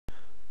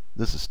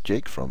This is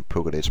Jake from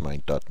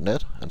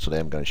PokerDatamining.net, and today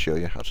I'm going to show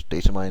you how to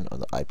data mine on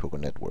the Ipoker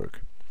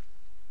network.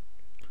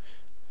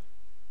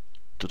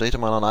 To data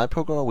mine on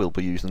Ipoker, we'll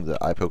be using the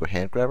Ipoker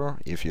hand grabber.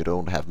 If you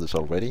don't have this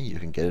already, you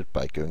can get it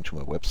by going to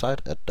my website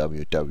at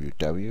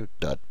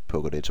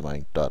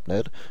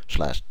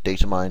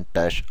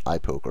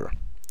www.pokerdatamining.net/datamine-ipoker.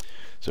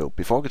 So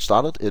before we get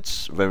started,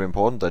 it's very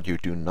important that you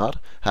do not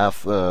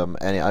have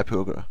any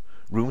Ipoker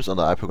rooms on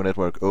the Ipoker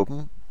network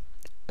open,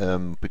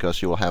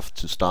 because you will have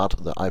to start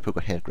the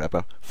Ipoker hand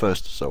grabber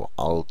first, so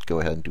I'll go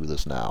ahead and do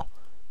this now.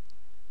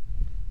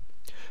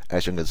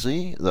 As you can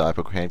see, the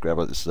Ipoker hand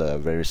grabber is a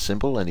very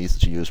simple and easy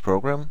to use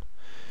program.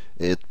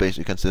 It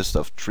basically consists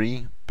of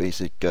three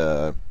basic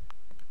you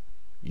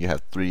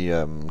have three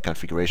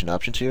configuration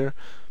options here.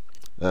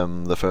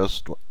 The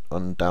first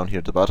one down here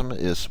at the bottom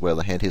is where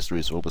the hand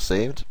histories will be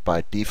saved.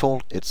 By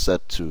default, it's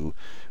set to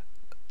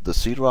the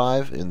C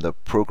drive in the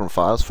program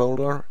files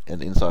folder,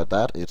 and inside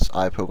that it's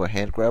Ipoker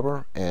hand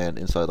grabber, and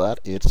inside that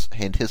it's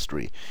hand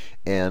history.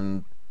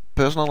 And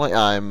personally,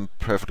 I'm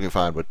perfectly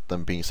fine with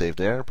them being saved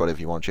there, but if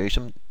you want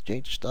to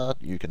change that,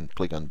 you can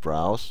click on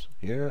browse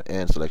here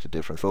and select a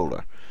different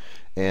folder.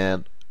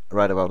 And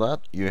right above that,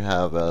 you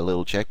have a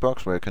little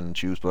checkbox where you can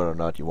choose whether or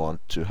not you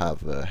want to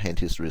have hand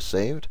history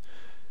saved.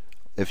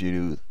 If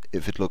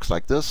it looks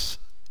like this,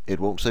 it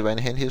won't save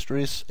any hand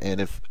histories, and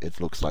if it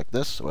looks like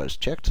this, where it's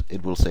checked,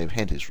 it will save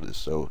hand histories.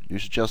 So you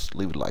should just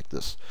leave it like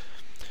this.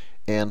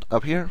 And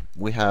up here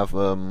we have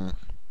a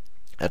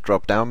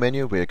drop-down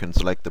menu where you can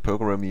select the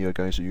poker room you're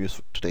going to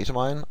use to data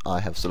mine. I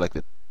have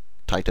selected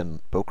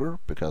Titan Poker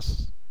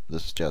because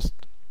this is just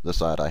the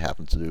site I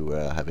happen to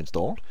have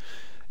installed.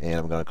 And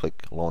I'm going to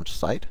click Launch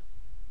Site.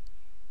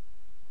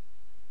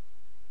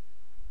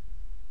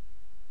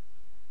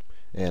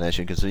 And as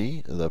you can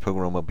see, the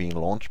poker room are being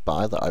launched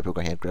by the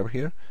Ipoker hand grabber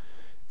here,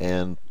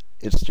 and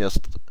it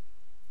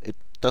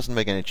doesn't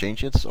make any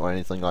changes or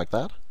anything like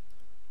that.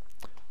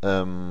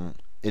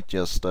 It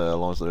just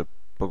launches the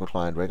poker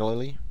client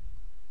regularly,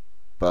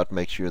 but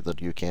make sure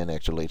that you can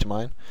actually data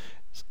mine.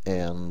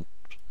 And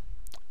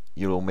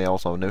you may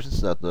also notice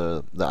that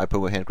the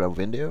Ipoker hand grabber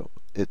window,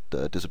 it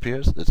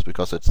disappears. It's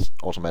because it's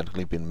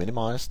automatically been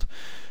minimized.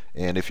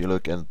 And if you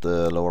look at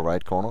the lower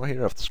right corner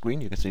here of the screen,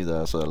 you can see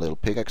there's a little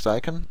pickaxe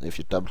icon. If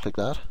you double click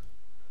that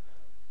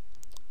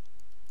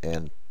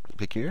and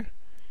click here,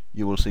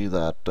 you will see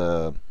that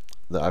the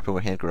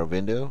Ipoker hand grabber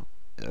window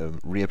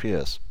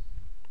reappears.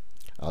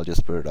 I'll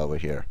just put it over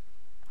here.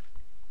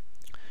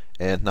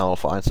 And now I'll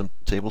find some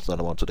tables that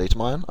I want to data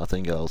mine. I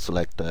think I'll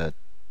select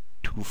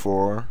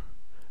 2-4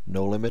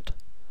 no limit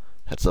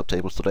heads up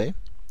tables today,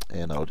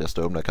 and I'll just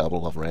open a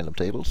couple of random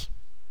tables.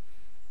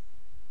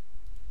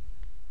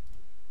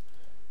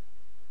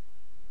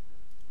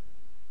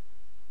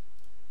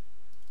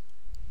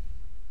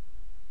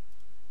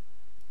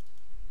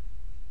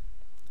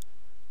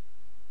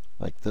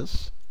 Like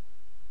this,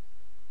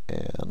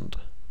 and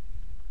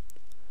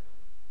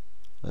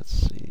let's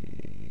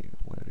see,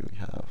 where do we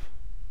have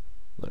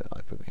the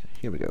Ipoker?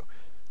 Here we go.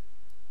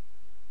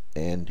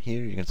 And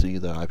here you can see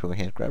the Ipoker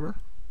hand grabber.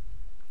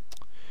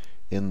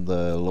 In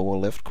the lower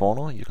left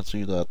corner, you can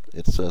see that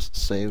it says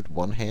saved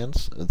 1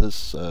 hands.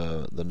 This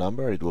the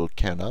number, it will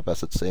count up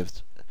as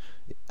it's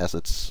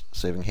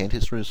saving hand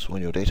histories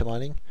when you're data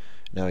mining.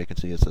 Now you can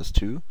see it says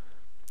 2.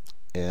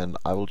 And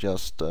I will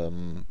just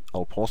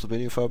I'll pause the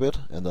video for a bit,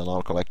 and then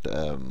I'll collect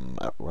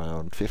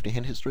around 50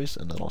 hand histories,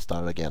 and then I'll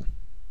start it again.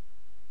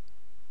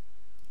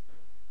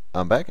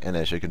 I'm back, and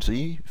as you can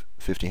see,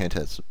 50 hand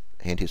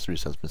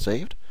histories has been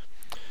saved.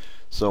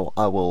 So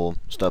I will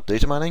stop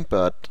data mining,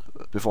 but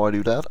before I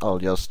do that, I'll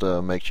just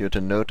make sure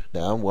to note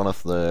down one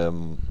of the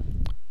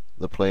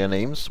player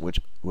names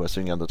which were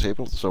sitting on the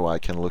table, so I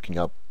can look him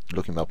up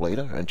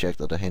later and check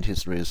that the hand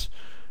histories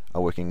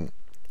are working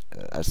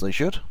as they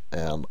should.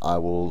 And I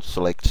will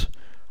select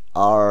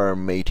our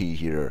matey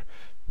here.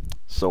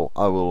 So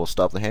I will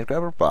stop the hand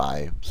grabber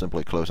by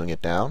simply closing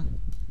it down.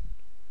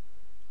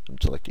 I'm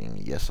selecting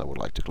yes, I would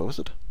like to close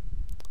it.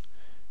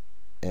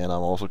 And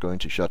I'm also going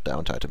to shut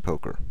down Titan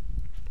Poker.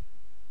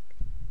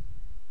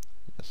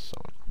 Yes,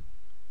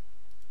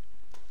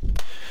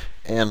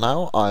 and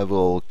now I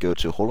will go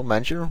to Hollow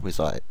Manager, which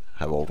I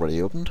have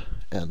already opened,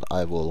 and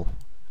I will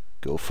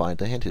go find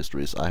the hand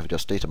histories I have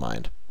just data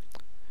mined.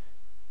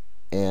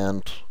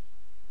 And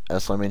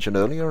as I mentioned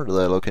earlier,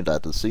 they're located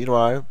at the C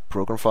drive,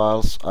 program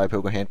files,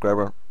 Ipoker hand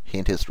grabber,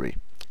 hand history.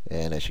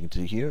 And as you can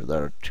see here,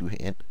 there are two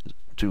hand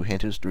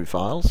history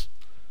files.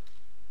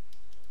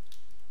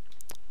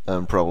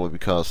 Probably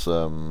because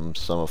some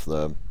of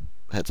the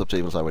heads up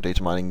tables I were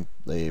data mining,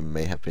 they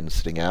may have been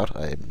sitting out.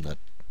 I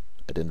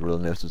didn't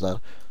really notice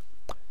that.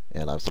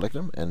 And I've selected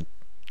them and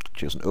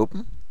chosen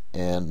open.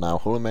 And now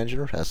Hollow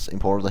Manager has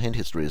imported the hand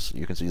histories.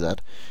 You can see that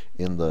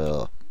in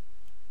the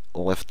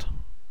left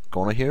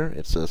corner here,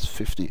 it says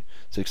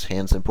 56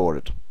 hands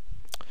imported.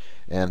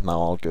 And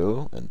now I'll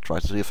go and try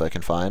to see if I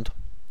can find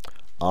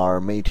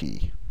our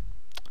matey.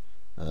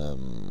 I'll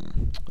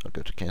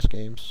go to Cast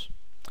Games,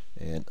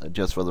 and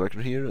just for the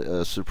record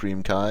here,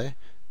 Supreme Kai,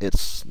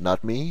 it's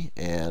not me,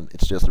 and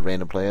it's just a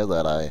random player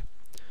that I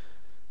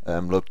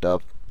looked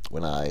up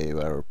when I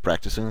were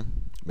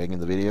practicing making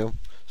the video.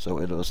 So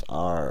it was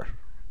our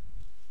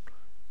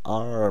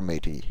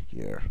matey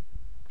here.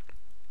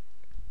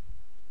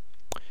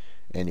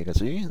 And you can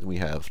see we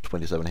have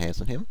 27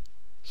 hands on him.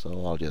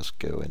 So I'll just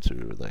go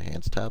into the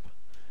hands tab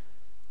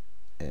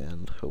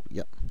and hope,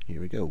 yep,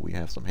 here we go. We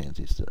have some hands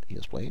he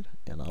has played,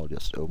 and I'll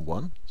just open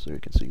one so you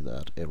can see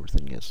that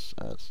everything is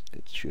as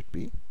it should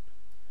be.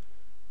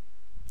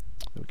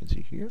 So we can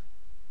see here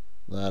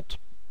that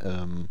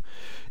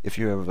if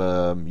you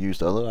have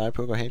used other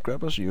Ipoker hand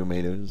grabbers, you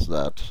may notice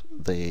that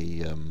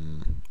they,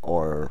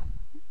 or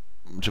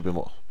to be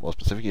more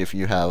specific, if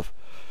you have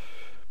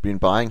been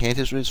buying hand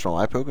histories from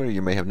Ipoker,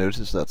 you may have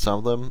noticed that some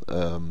of them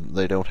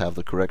they don't have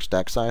the correct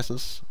stack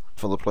sizes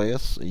for the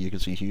players. You can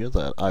see here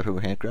that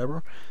Ipoker hand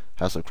grabber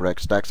has the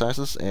correct stack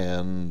sizes,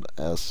 and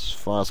as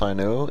far as I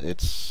know,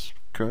 it's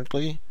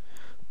currently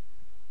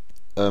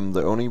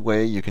the only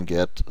way you can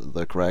get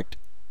the correct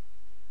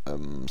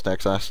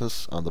stack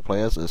sizes on the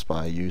players is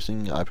by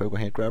using Ipoker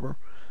hand grabber.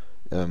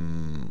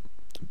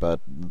 But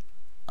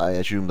I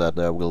assume that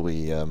there will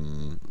be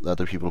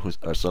other people who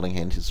are selling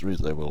hand histories,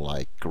 they will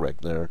like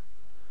correct their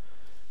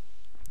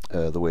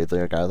the way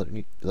they're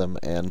gathering them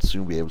and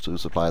soon be able to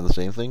supply the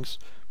same things.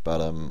 But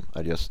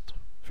I just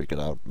figured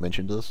out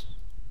mention this.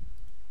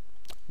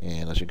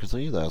 And as you can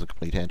see, there's a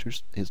complete hand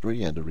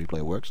history and the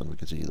replay works, and we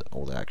can see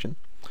all the action.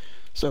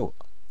 So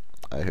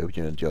I hope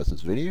you enjoyed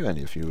this video, and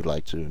if you would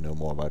like to know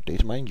more about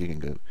Datamining, you can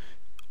go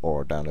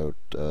or download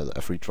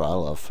a free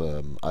trial of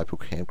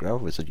Ipoker hand grabber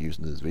which is used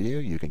in this video.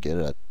 You can get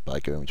it by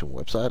going to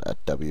my website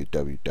at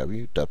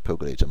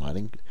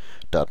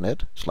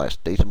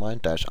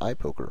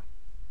www.pokerdataminingnet/datamine-ipoker.